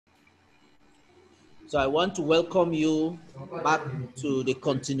So I want to welcome you back to the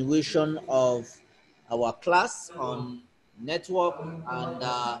continuation of our class on network and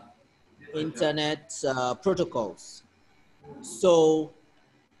internet protocols. So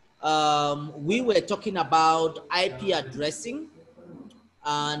we were talking about IP addressing,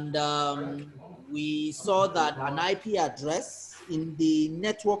 and we saw that an IP address in the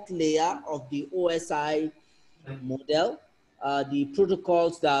network layer of the OSI model, the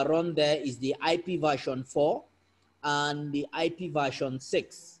protocols that run there is the IP version 4 and the IP version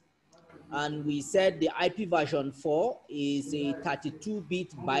 6. And we said the IP version 4 is a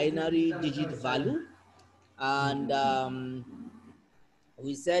 32-bit binary digit value. And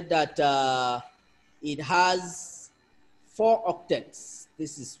we said that it has 4 octets.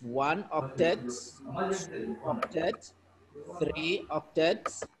 This is 1 octet, 2 octet, 3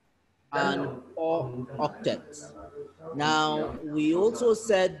 octets, and 4 octets. Now, we also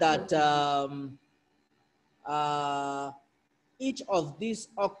said that each of these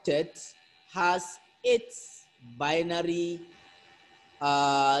octets has 8 binary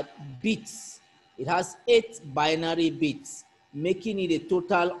bits. It has 8 binary bits, making it a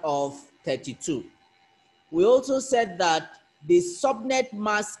total of 32. We also said that the subnet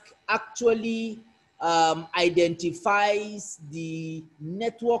mask actually identifies the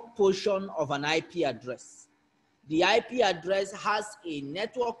network portion of an IP address. The IP address has a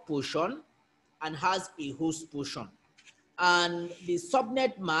network portion and has a host portion. And the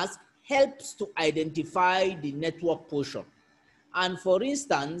subnet mask helps to identify the network portion. And for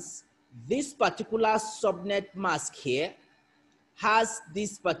instance, this particular subnet mask here has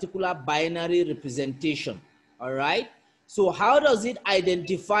this particular binary representation, all right? So how does it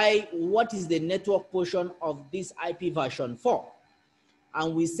identify what is the network portion of this IP version 4?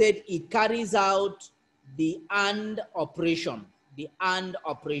 And we said it carries out the AND operation, the AND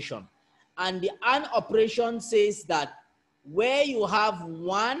operation. And the AND operation says that where you have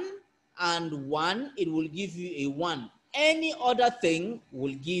 1 and 1, it will give you a 1. Any other thing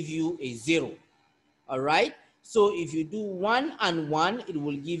will give you a 0, all right? So if you do 1 and 1, it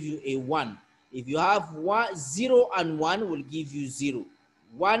will give you a 1. If you have 0 and 1, will give you 0.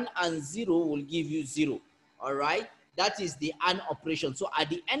 1 and 0 will give you 0, all right? That is the AND operation. So at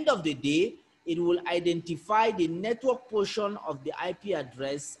the end of the day, it will identify the network portion of the IP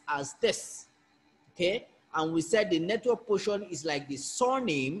address as this, okay? And we said the network portion is like the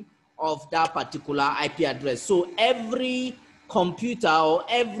surname of that particular IP address. So every computer or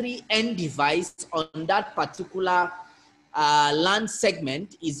every end device on that particular LAN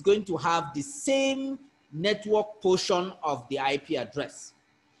segment is going to have the same network portion of the IP address.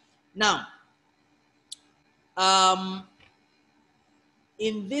 Now,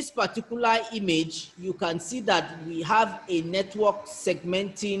 in this particular image, you can see that we have a network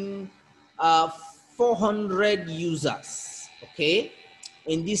segmenting 400 users, okay,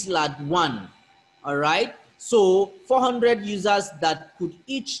 in this LAN 1, all right? So 400 users that could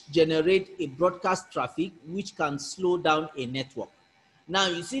each generate a broadcast traffic which can slow down a network. Now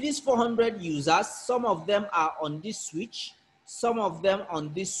you see these 400 users, some of them are on this switch, some of them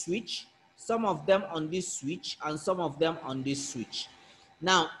on this switch, some of them on this switch, and some of them on this switch.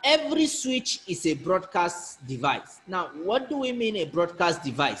 Now every switch is a broadcast device. Now what do we mean a broadcast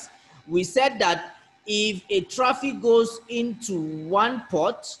device? We said that if a traffic goes into one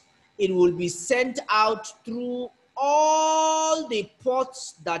port, it will be sent out through all the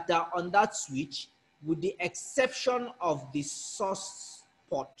ports that are on that switch with the exception of the source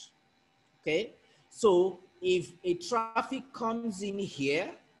port, okay? So if a traffic comes in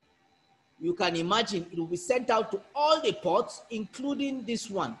here, you can imagine it will be sent out to all the ports, including this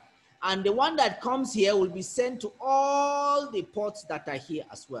one. And the one that comes here will be sent to all the ports that are here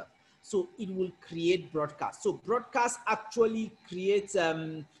as well. So it will create broadcast. So broadcast actually creates,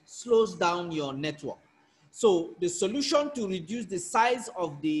 slows down your network. So the solution to reduce the size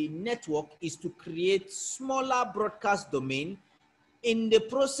of the network is to create smaller broadcast domain in the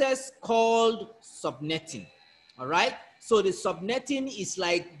process called subnetting, all right? So the subnetting is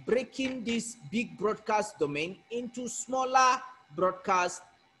like breaking this big broadcast domain into smaller broadcast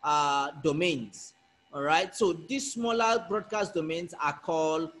domains. All right, so these smaller broadcast domains are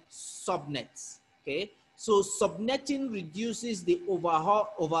called subnets, okay? So subnetting reduces the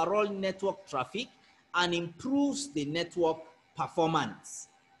overall network traffic and improves the network performance,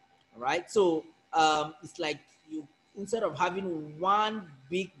 all right? So it's like you, instead of having one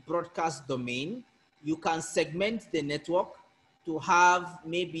big broadcast domain, you can segment the network to have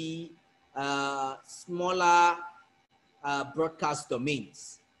maybe smaller broadcast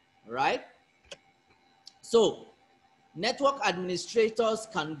domains, all right? So Network administrators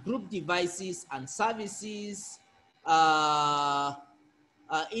can group devices and services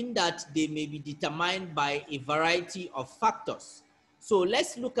in that they may be determined by a variety of factors. So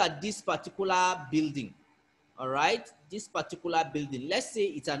let's look at this particular building. All right, this particular building, let's say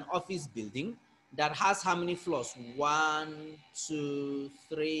it's an office building that has how many floors? 1, 2,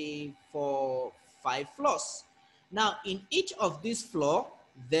 3, 4, 5 floors. Now, in each of these floors,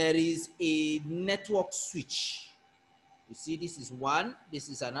 there is a network switch. You see, this is one, this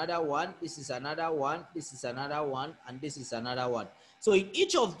is another one, this is another one, this is another one, and this is another one. So in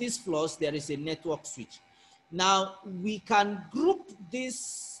each of these floors, there is a network switch. Now, we can group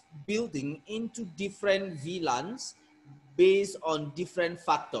this building into different VLANs based on different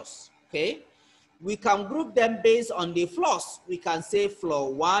factors, okay? We can group them based on the floors. We can say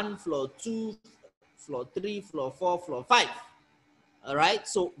floor 1, floor 2, floor 3, floor 4, floor 5. All right,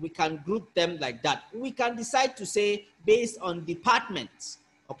 so we can group them like that. We can decide to say based on departments.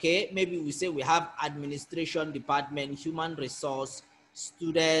 Okay, maybe we say we have administration department, human resource,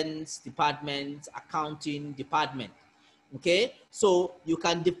 students department, accounting department. Okay, so you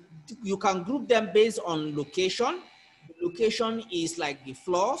can group them based on location. The location is like the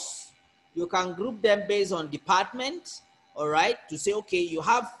floors. You can group them based on department. All right, to say, okay, you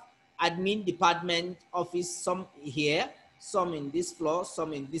have admin department office, some here, some in this floor,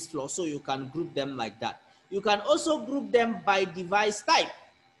 some in this floor. So you can group them like that. You can also group them by device type.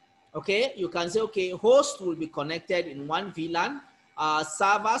 Okay, you can say, okay, host will be connected in one VLAN,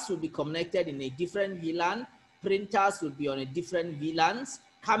 servers will be connected in a different VLAN, printers will be on a different VLANs,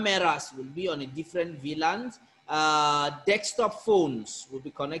 cameras will be on a different VLANs, desktop phones will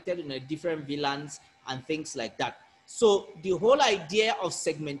be connected in a different VLANs, and things like that. So the whole idea of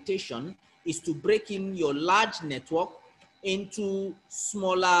segmentation is to break in your large network into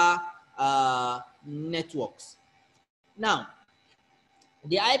smaller networks. Now,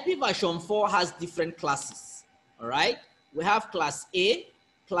 the IP version 4 has different classes, all right? We have class A.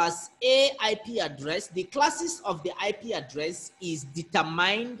 Class A IP address. The classes of the IP address is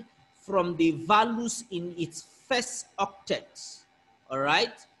determined from the values in its first octet, all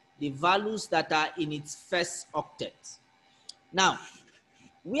right? The values that are in its first octet. Now,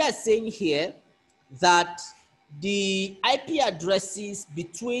 we are saying here that the IP addresses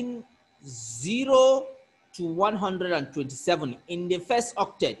between 0 to 127 in the first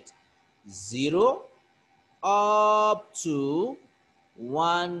octet, 0 up to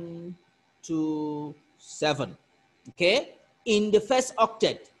 127, okay? In the first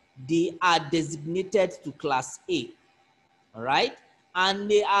octet, they are designated to class A, all right?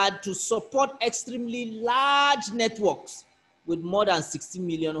 And they are to support extremely large networks with more than 60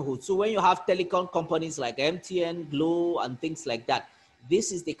 million hosts. So when you have telecom companies like MTN, Glo, and things like that,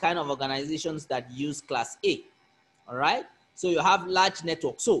 this is the kind of organizations that use class A, all right? So you have large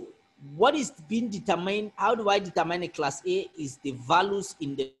networks. So what is being determined, how do I determine a class A, is the values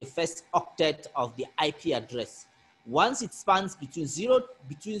in the first octet of the IP address. Once it spans between 0 to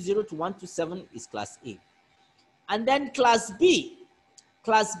 127 is class A. And then class B.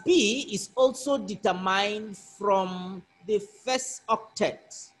 Class B is also determined from the first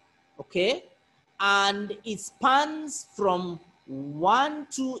octet, okay? And it spans from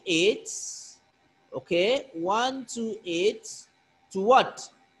 128, okay? 128 to what?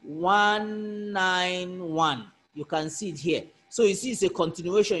 191. You can see it here. So you see it's a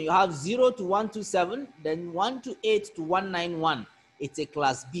continuation. You have 0 to 127, then 128 to 191. It's a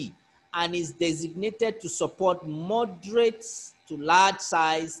class B and is designated to support moderate to large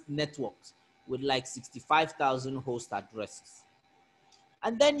size networks with like 65,000 host addresses.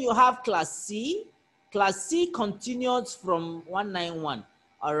 And then you have class C. Class C continues from 191,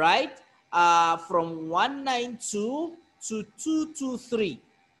 all right? From 192 to 223,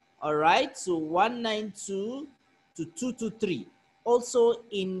 all right? So 192 to 223, also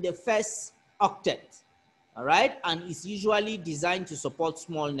in the first octet, all right? And it's usually designed to support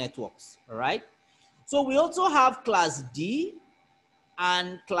small networks, all right? So we also have class D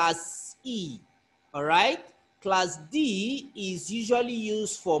and class E, all right? Class D is usually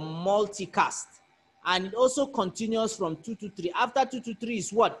used for multicast, and it also continues from 223. After 223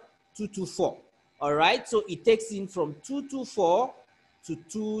 is what? 224, all right? So it takes in from 224 to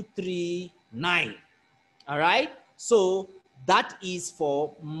 239, all right? So that is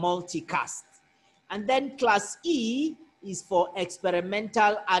for multicast. And then class E is for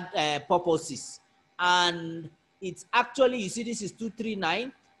experimental purposes. And it's actually, you see this is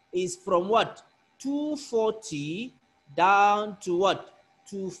 239, is from what? 240 down to what?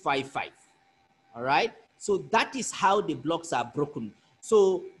 255, all right? So that is how the blocks are broken.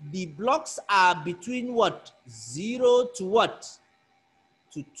 So the blocks are between what? 0 to what?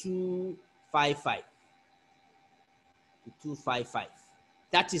 To 255. To 255.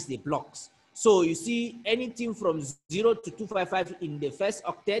 That is the blocks. So you see anything from 0 to 255 in the first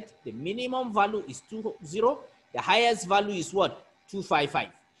octet, the minimum value is 20. The highest value is what? 255.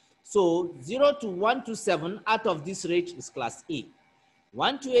 So 0 to 127 out of this range is class A.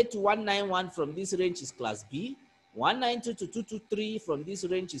 128 to 191 from this range is class B. 192 to 223 from this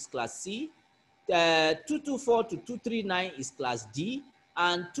range is class C. 224 to 239 is class D.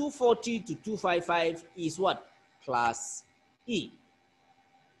 And 240 to 255 is what? Class E.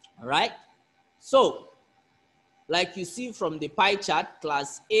 All right. So, like you see from the pie chart,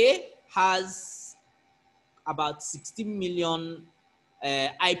 class A has about 16 million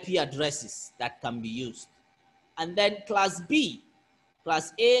IP addresses that can be used. And then class B,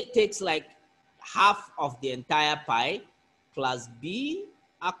 class A takes like half of the entire pie. Class B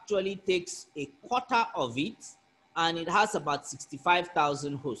actually takes a quarter of it, and it has about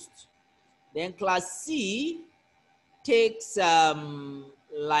 65,000 hosts. Then class C takes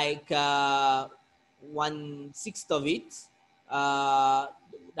like 1/6 of it. That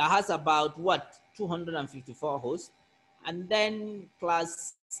has about what? 254 hosts. And then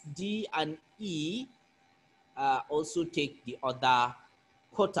class D and E also take the other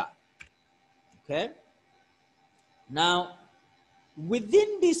quota. Okay. Now,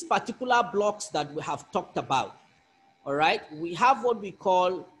 within these particular blocks that we have talked about, all right, we have what we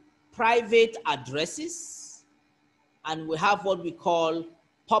call private addresses, and we have what we call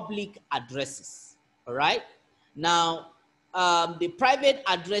public addresses. All right. Now, the private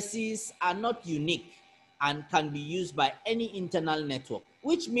addresses are not unique and can be used by any internal network,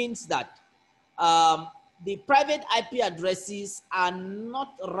 which means that the private IP addresses are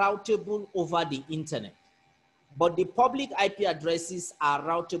not routable over the internet, but the public IP addresses are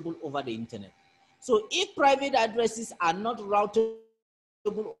routable over the internet. So if private addresses are not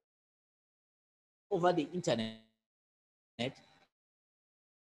routable over the internet,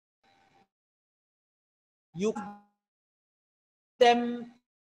 you them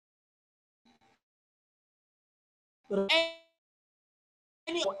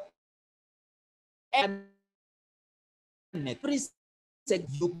any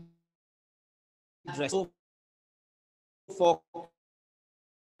you address for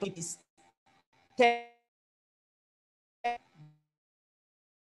is 10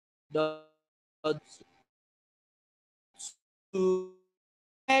 to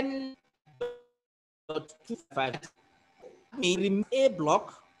 10.25. A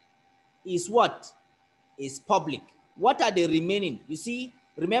block is what? Is public. What are the remaining? You see,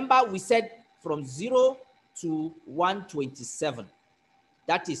 remember we said from 0 to 127.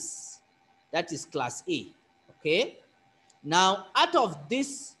 That is class A. Okay. Now, out of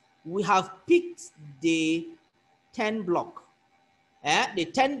this, we have picked the 10 block. The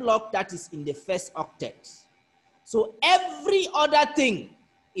 10 block that is in the first octet. So every other thing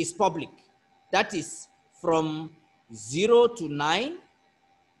is public. That is from 0 to 9,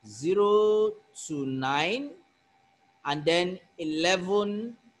 0 to 9, and then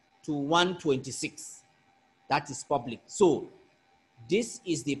 11 to 126. That is public. So this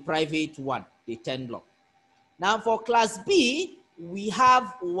is the private one, the 10 block. Now for class B, we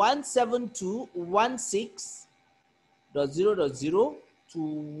have 172.16.0.0 to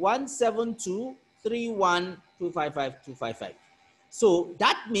 172.31.255.255. So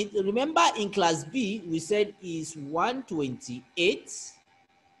that means, remember in class B, we said is 128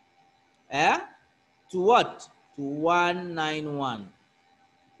 to what? To 191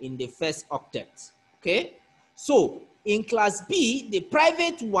 in the first octet. Okay. So in class B, the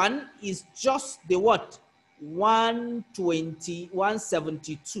private one is just the what?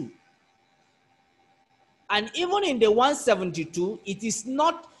 172. And even in the 172, it is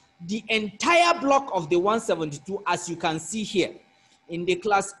not the entire block of the 172, as you can see here. In the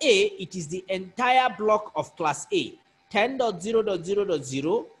class A, it is the entire block of class A,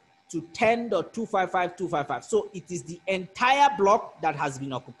 10.0.0.0 to 10.255.255. So it is the entire block that has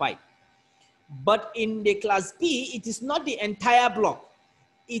been occupied. But in the class B, it is not the entire block.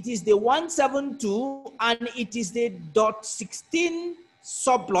 It is the 172 and it is the .16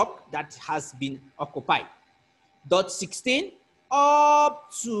 subblock that has been occupied. .16 up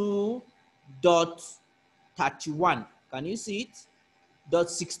to .31. Can you see it?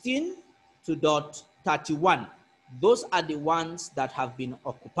 .16 to .31. Those are the ones that have been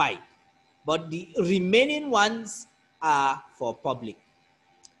occupied. But the remaining ones are for public.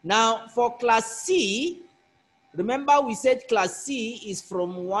 Now for class C, remember we said class C is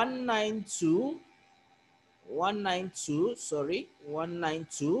from 192 192, sorry,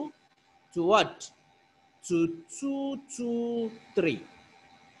 192 to what? To 223.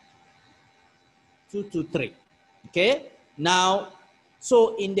 223. Okay. Now,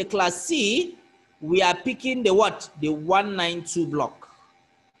 so in the class C, we are picking the what? The 192 block.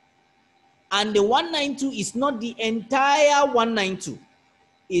 And the 192 is not the entire 192.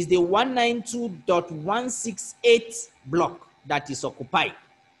 Is the 192.168 block that is occupied.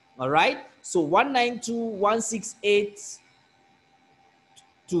 All right. So 192.168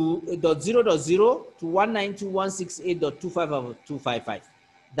 to .0.0 to 192.168.255.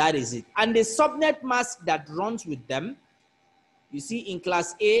 That is it. And the subnet mask that runs with them, you see in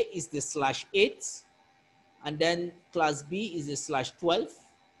class A is the /8, and then class B is the /12,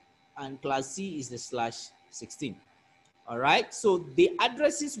 and class C is the /16. All right. So the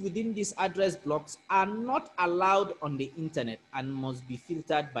addresses within these address blocks are not allowed on the internet and must be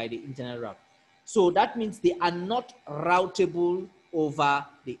filtered by the internet route. So that means they are not routable over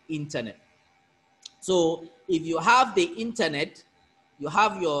the internet. So if you have the internet, you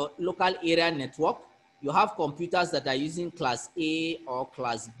have your local area network, you have computers that are using class A or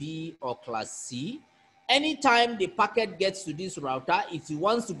class B or class C. Anytime the packet gets to this router, if it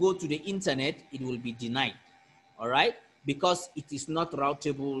wants to go to the internet, it will be denied. All right, because it is not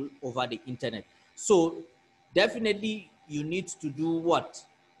routable over the internet. So definitely you need to do what?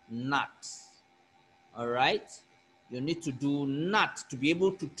 NAT. All right, you need to do NAT to be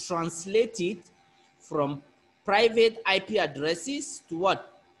able to translate it from private IP addresses to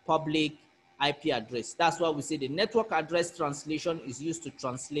what? Public IP address. That's why we say the network address translation is used to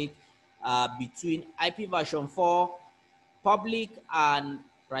translate between IP version 4, public and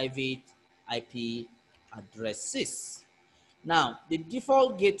private IP addresses. Now, the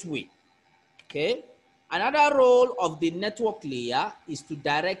default gateway, okay? Another role of the network layer is to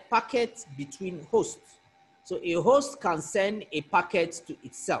direct packets between hosts. So a host can send a packet to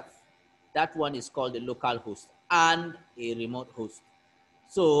itself. That one is called a local host and a remote host.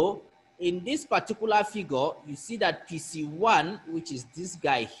 So in this particular figure, you see that PC1, which is this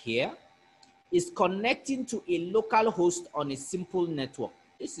guy here, is connecting to a local host on a simple network.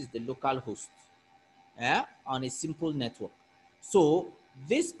 This is the local host, on a simple network. So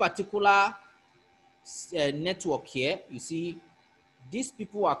this particular network here, you see, these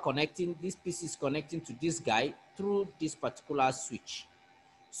people are connecting, this PC is connecting to this guy through this particular switch.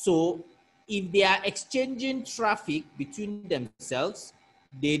 So if they are exchanging traffic between themselves,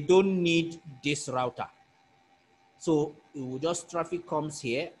 they don't need this router. So it will just traffic comes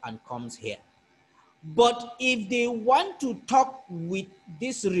here and comes here. But if they want to talk with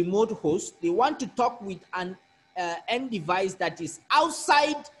this remote host, they want to talk with an end device that is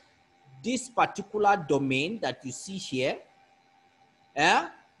outside this particular domain that you see here,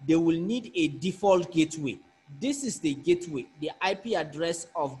 they will need a default gateway. This is the gateway, the IP address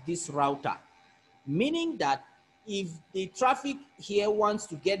of this router, meaning that if the traffic here wants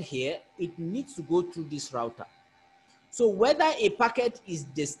to get here, it needs to go through this router. So whether a packet is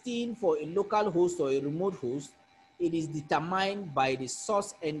destined for a local host or a remote host, it is determined by the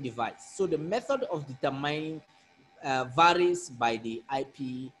source end device. So the method of determining varies by the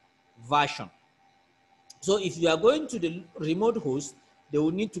IP version. So if you are going to the remote host, they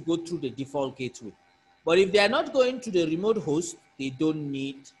will need to go through the default gateway. But if they are not going to the remote host, they don't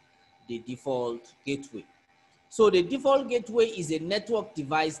need the default gateway. So the default gateway is a network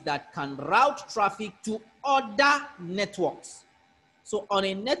device that can route traffic to other networks. So on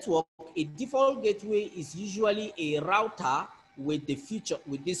a network, a default gateway is usually a router with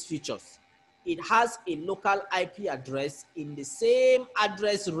these features. It has a local IP address in the same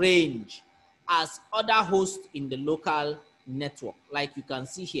address range as other hosts in the local network. Like you can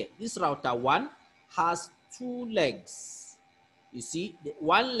see here, this router 1 has 2 legs. You see, the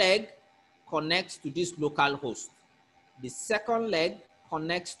one leg connects to this local host. The second leg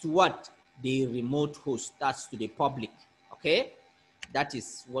connects to what? The remote host, that's to the public, okay? That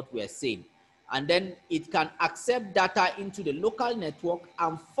is what we are saying. And then it can accept data into the local network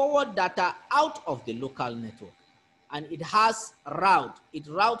and forward data out of the local network. And it has it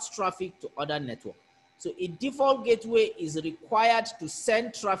routes traffic to other networks. So a default gateway is required to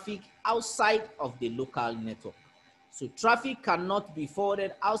send traffic outside of the local network. So traffic cannot be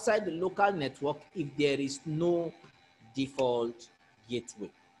forwarded outside the local network if there is no default gateway,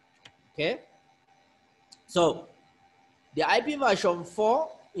 okay? So the IP version 4,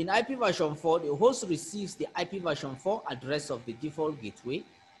 in IP version 4, the host receives the IP version 4 address of the default gateway,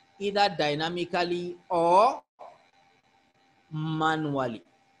 either dynamically or manually.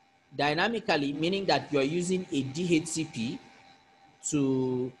 Dynamically, meaning that you are using a DHCP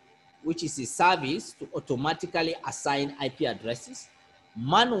to which is a service to automatically assign IP addresses.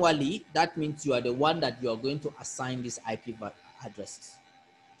 Manually, that means you are the one that you are going to assign these IP addresses.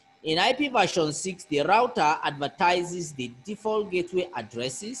 In IP version 6, the router advertises the default gateway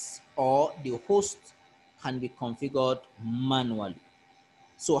addresses, or the host can be configured manually.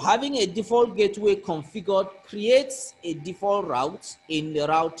 So having a default gateway configured creates a default route in the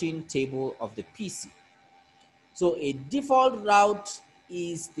routing table of the PC. So a default route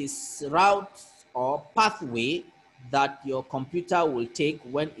is this route or pathway that your computer will take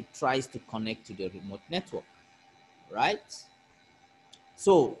when it tries to connect to the remote network, right?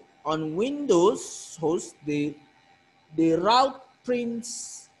 So on Windows host, the route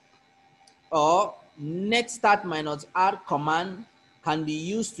prints or netstart -r command can be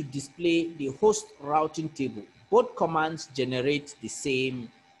used to display the host routing table. Both commands generate the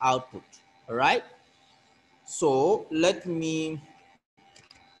same output, all right? So let me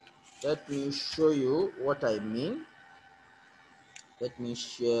show you what I mean. Let me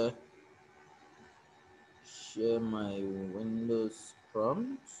share my Windows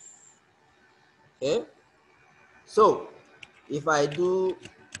prompts. Okay, so if I do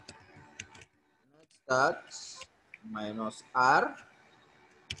netstart -r,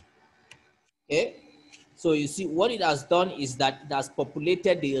 okay, so you see what it has done is that it has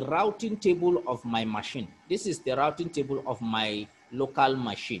populated the routing table of my machine. This is the routing table of my local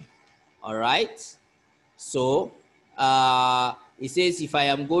machine. All right. So it says if I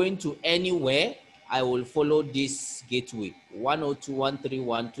am going to anywhere, I will follow this gateway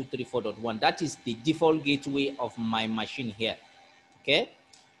 102.131.234.1. That is the default gateway of my machine here. Okay.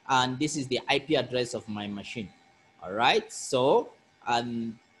 And this is the IP address of my machine. All right. So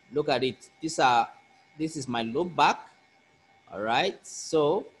look at it. This is my loop back. All right.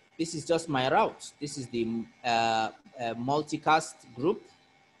 So this is just my route. This is the multicast group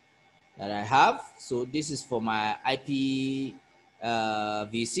that I have. So this is for my IP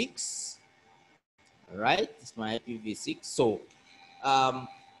v6. All right. It's my IP v6. So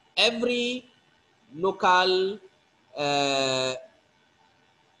every local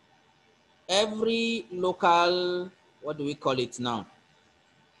what do we call it now?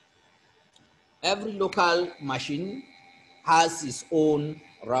 Every local machine has its own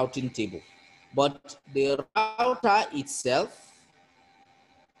routing table, but the router itself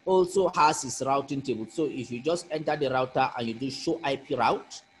also has its routing table. So if you just enter the router and you do show IP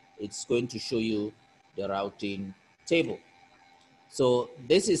route, it's going to show you the routing table. So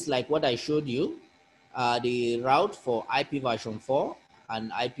this is like what I showed you, the route for IP version 4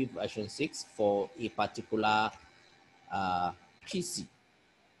 and IP version 6 for a particular PC.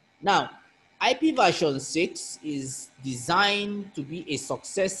 Now, IP version 6 is designed to be a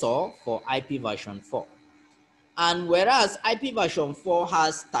successor for IP version 4. And whereas IP version 4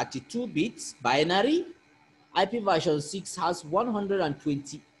 has 32 bits binary, IP version 6 has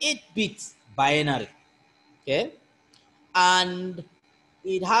 128 bits binary. Okay? And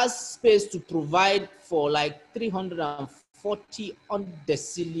it has space to provide for like 340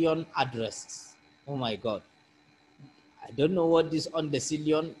 undecillion addresses. Oh my God. I don't know what this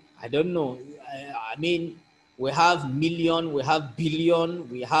undecillion, I don't know. I mean, we have million, we have billion,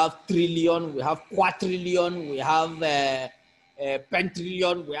 we have trillion, we have quadrillion, we have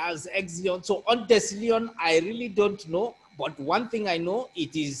pentillion, we have exillion. So undecillion, I really don't know. But one thing I know,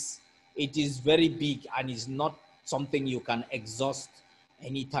 it is very big and is not something you can exhaust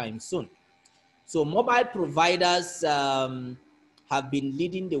anytime soon. So mobile providers have been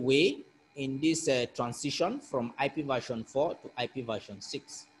leading the way in this transition from IP version 4 to IP version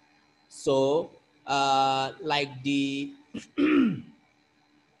 6. So like the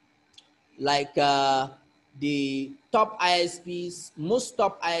the top ISPs, most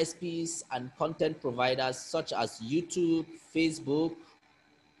top ISPs and content providers such as YouTube, Facebook,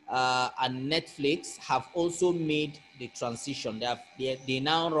 and Netflix have also made the transition. They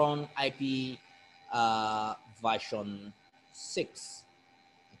now run IP version 6.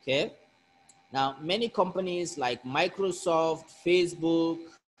 Okay. Now, many companies like Microsoft, Facebook,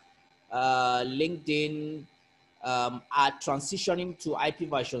 LinkedIn are transitioning to IP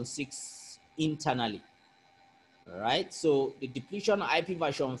version 6 internally. All right. So the depletion of IP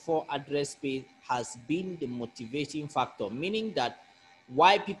version 4 address space has been the motivating factor, meaning that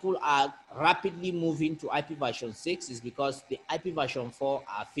why people are rapidly moving to IP version 6 is because the IP version 4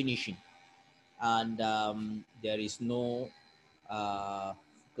 are finishing, and there is no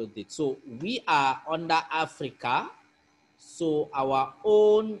so we are under Africa, so our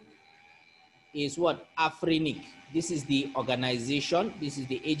own is what? Afrinic. This is the organization, this is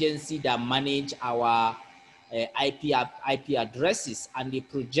the agency that manage our IP addresses, and they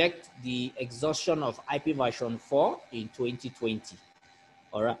project the exhaustion of IP version 4 in 2020.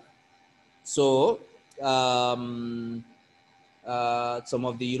 All right. So some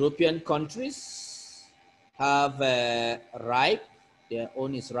of the European countries have RIPE. Their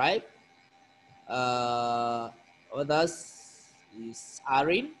own is RIPE. Others is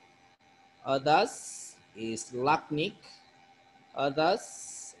ARIN. Others is LACNIC.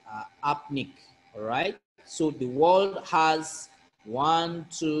 Others are APNIC. All right. So the world has 1,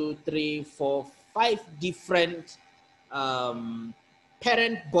 2, 3, 4, 5 different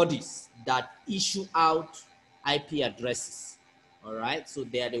parent bodies that issue out IP addresses. All right. So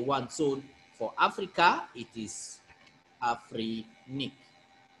they are the ones. So for Africa, it is AFRINIC.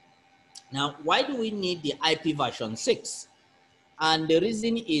 Now, why do we need the IP version 6? And the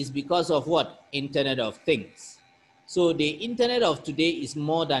reason is because of what? Internet of Things. So the internet of today is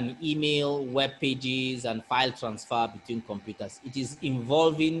more than email, web pages, and file transfer between computers. It is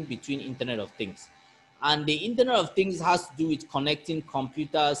involving between Internet of Things. And the Internet of Things has to do with connecting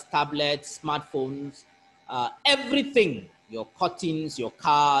computers, tablets, smartphones, everything, your curtains, your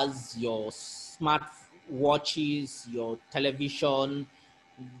cars, your smart watches, your television,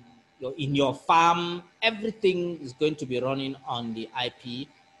 in your farm, everything is going to be running on the IP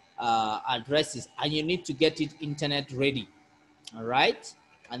addresses, and you need to get it internet ready. All right.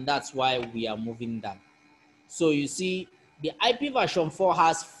 And that's why we are moving that. So you see, the IP version 4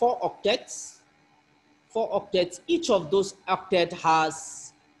 has 4 octets. 4 octets. Each of those octets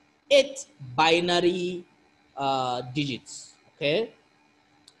has 8 binary digits. Okay.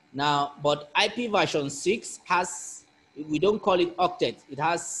 Now, but IP version 6 has, we don't call it octets, it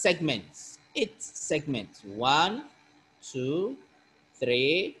has segments, 8 segments. 1, 2,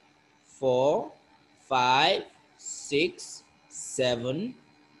 3, 4, 5, 6, 7,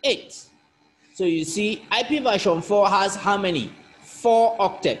 8. So you see, IP version 4 has how many? 4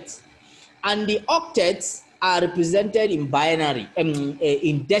 octets. And the octets are represented in binary,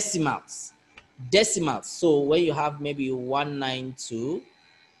 in decimals. Decimals. So when you have maybe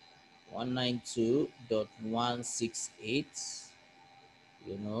 192.168,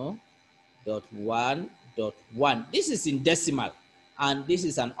 you know, .1.1. This is in decimal, and this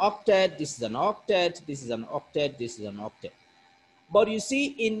is an octet, this is an octet, this is an octet, this is an octet. But you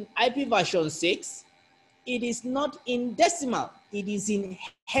see, in IP version 6, it is not in decimal, it is in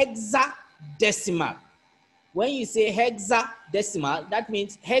hexadecimal. When you say hexadecimal, that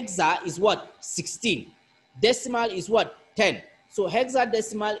means hexa is what? 16. Decimal is what? 10. So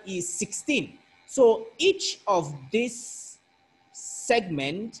hexadecimal is 16. So each of these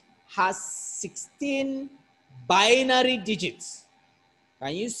segment has 16 binary digits.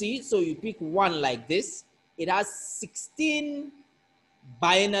 Can you see? So you pick one like this, it has 16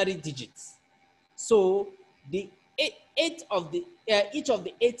 binary digits. So the each of the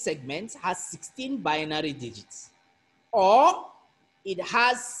 8 segments has 16 binary digits, or it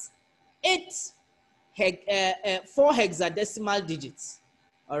has 4 hexadecimal digits.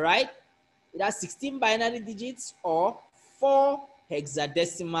 All right, it has 16 binary digits or 4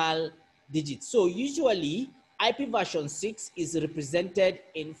 hexadecimal digits. So usually IP version 6 is represented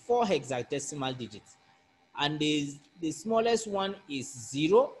in 4 hexadecimal digits, and the smallest one is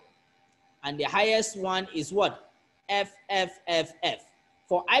 0, and the highest one is what? FFFF.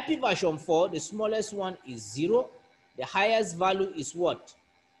 For IP version 4, the smallest one is 0. The highest value is what?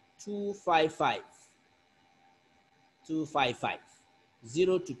 255. 255.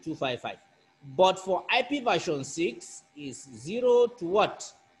 0 to 255. But for IP version 6 is 0 to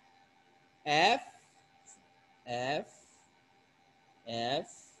what? F, F, F,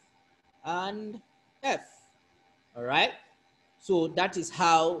 and F. All right? So that is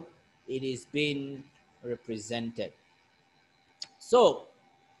how it is being represented. So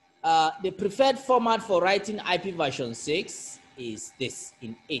the preferred format for writing IP version 6 is this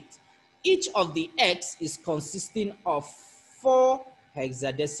in 8. Each of the X is consisting of 4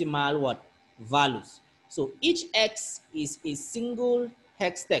 hexadecimal what? Values. So each X is a single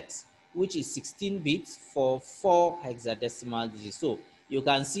hex text, which is 16 bits for 4 hexadecimal digits. So you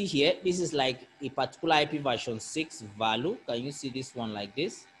can see here, this is like a particular IP version 6 value. Can you see this one like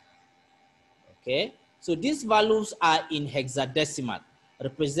this? Okay, so these values are in hexadecimal,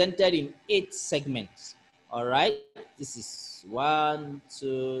 represented in 8 segments. All right, this is 1,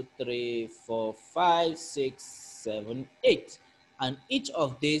 2, 3, 4, 5, 6, 7, 8, and each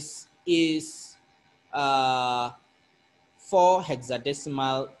of these is 4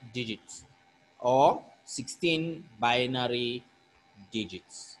 hexadecimal digits or 16 binary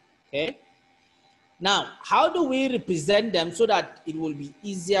digits. Okay, Now, how do we represent them so that it will be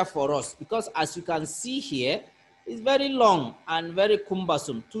easier for us? Because as you can see here, it's very long and very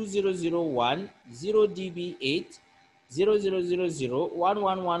cumbersome. 2001, 0db8, 0000,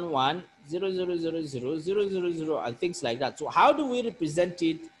 1111, 0000, 000, and things like that. So how do we represent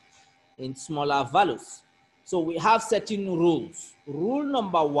it in smaller values? So we have certain rules. Rule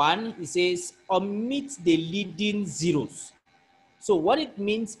number 1, it says omit the leading zeros. So what it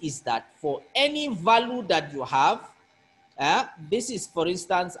means is that for any value that you have, this is for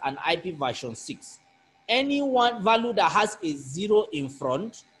instance an IP version 6. Any one value that has a 0 in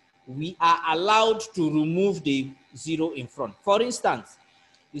front, we are allowed to remove the 0 in front. For instance,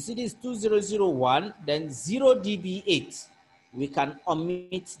 you see this 2001, then 0db8, we can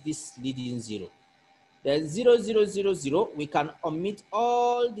omit this leading 0. Then 0000, we can omit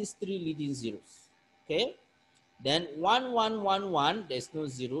all these 3 leading zeros. Okay. Then 1111, there's no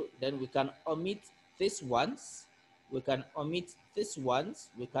 0. Then we can omit this ones. We can omit this ones.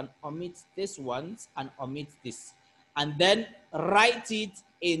 We can omit this ones and omit this. And then write it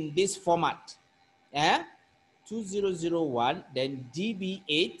in this format. 2001, then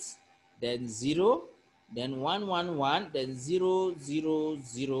DB8, then 0, then 111, then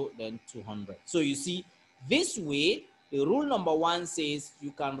 000, then 200. So you see, this way, the rule number 1 says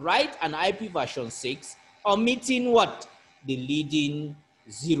you can write an IP version 6 omitting what? The leading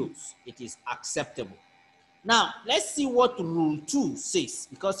zeros. It is acceptable. Now, let's see what rule 2 says,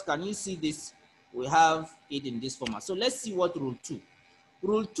 because can you see this? We have it in this format. So let's see what rule 2.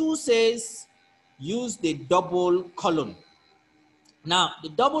 Rule 2 says use the double colon. Now, the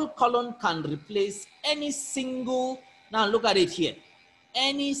double colon can replace any single, now look at it here,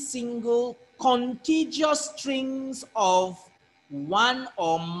 any single contiguous strings of 1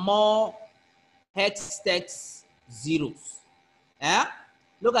 or more hextext zeros.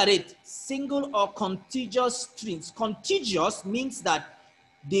 Look at it, single or contiguous strings. Contiguous means that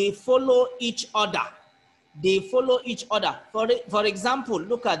they follow each other. They follow each other. For example,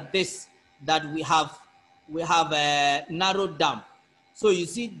 look at this that we have narrowed down. So you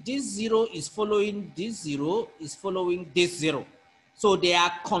see this 0 is following this 0 is following this 0. So they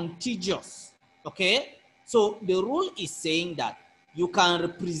are contiguous. Okay. So the rule is saying that you can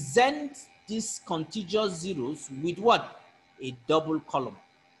represent these contiguous zeros with what? A double column.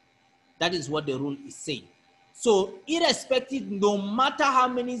 That is what the rule is saying. So irrespective, no matter how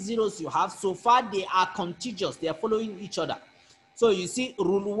many zeros you have, so far they are contiguous, they are following each other. So you see,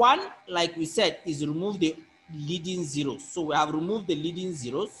 rule 1, like we said, is remove the leading zeros. So we have removed the leading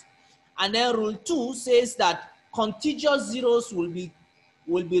zeros. And then rule 2 says that contiguous zeros will be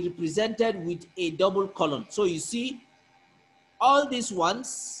represented with a double column. So you see, all these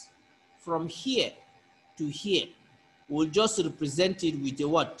ones from here to here will just represent it with a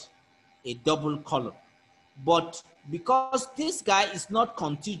what? A double column. But because this guy is not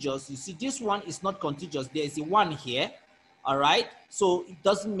contiguous, you see this one is not contiguous, there is a 1 here, all right? So it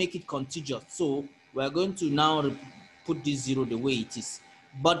doesn't make it contiguous. So we're going to now put this 0 the way it is.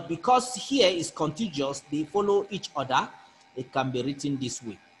 But because here is contiguous, they follow each other, it can be written this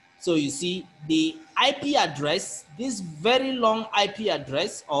way. So you see the IP address, this very long IP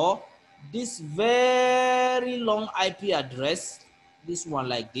address, or this very long IP address, this one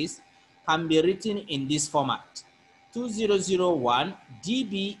like this, can be written in this format. 2001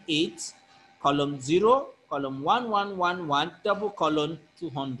 DB8 column 0 column 1111 double column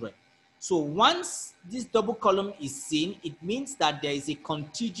 200. So once this double column is seen, it means that there is a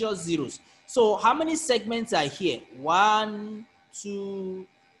contiguous zeros. So how many segments are here? 1, 2,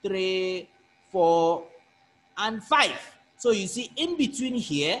 3, 4, and 5. So you see in between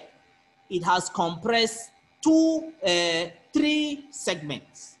here, it has compressed 3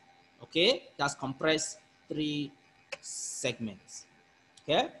 segments. Okay, that's compressed 3 segments.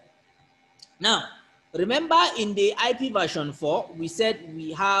 Okay. Now, remember in the IP version 4, we said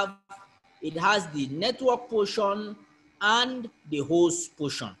it has the network portion and the host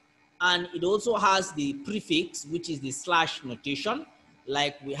portion. And it also has the prefix, which is the slash notation.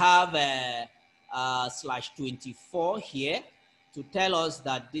 Like we have /24 here to tell us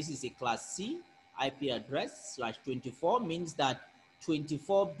that this is a class C IP address. /24 means that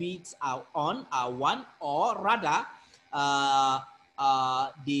 24 bits are 1, or rather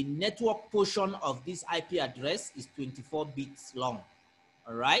the network portion of this IP address is 24 bits long.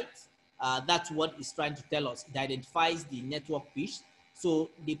 All right, that's what it's trying to tell us. It identifies the network pitch. So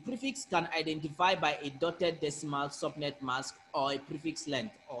the prefix can identify by a dotted decimal, subnet mask, or a prefix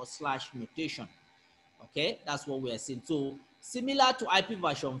length or slash notation. Okay, that's what we are saying. So similar to IP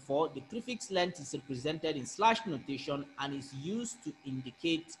version 4, the prefix length is represented in slash notation and is used to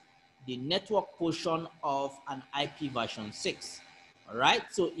indicate the network portion of an IP version 6. All right,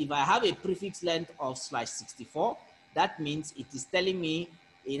 so if I have a prefix length of /64, that means it is telling me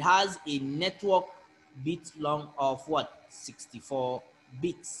it has a network bit long of what? 64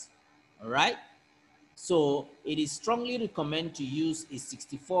 bits. All right, so it is strongly recommended to use a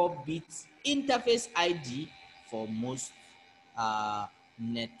 64-bit interface ID for most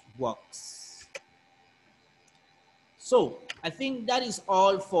networks. So I think that is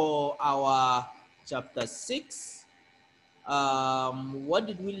all for our chapter 6. What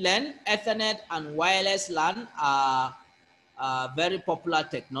did we learn? Ethernet and wireless LAN are very popular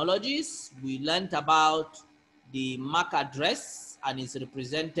technologies. We learned about the MAC address, and it's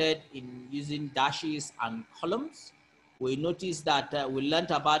represented in using dashes and columns. We noticed that we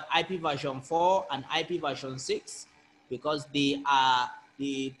learned about IP version 4 and IP version 6 because they are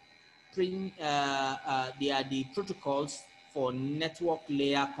the protocols for network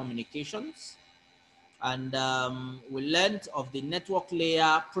layer communications. And we learned of the network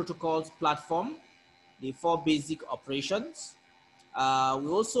layer protocols platform, the 4 basic operations. We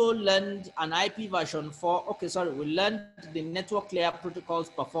also learned an IP version 4. Okay, sorry, we learned the network layer protocols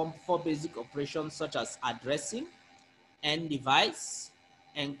perform 4 basic operations such as addressing, end device,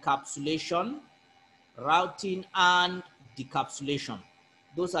 encapsulation, routing, and decapsulation.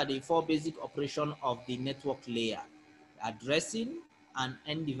 Those are the 4 basic operations of the network layer: addressing and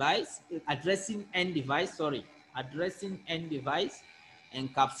end device, addressing end device,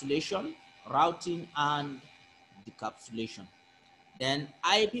 encapsulation, routing, and decapsulation. Then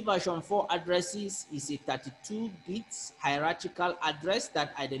IP version 4 addresses is a 32 bits hierarchical address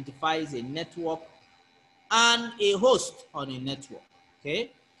that identifies a network and a host on a network.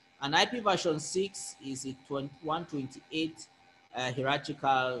 Okay, and IP version 6 is a 128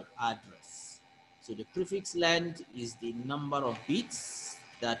 hierarchical address. So the prefix length is the number of bits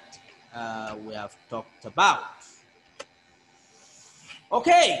that we have talked about.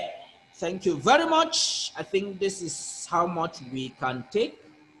 Okay, thank you very much. I think this is how much we can take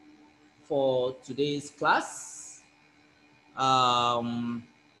for today's class. I'm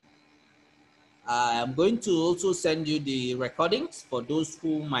going to also send you the recordings for those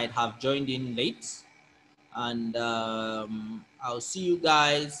who might have joined in late. And I'll see you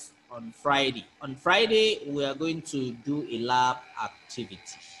guys on Friday. On Friday, we are going to do a lab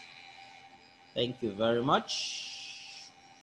activity. Thank you very much.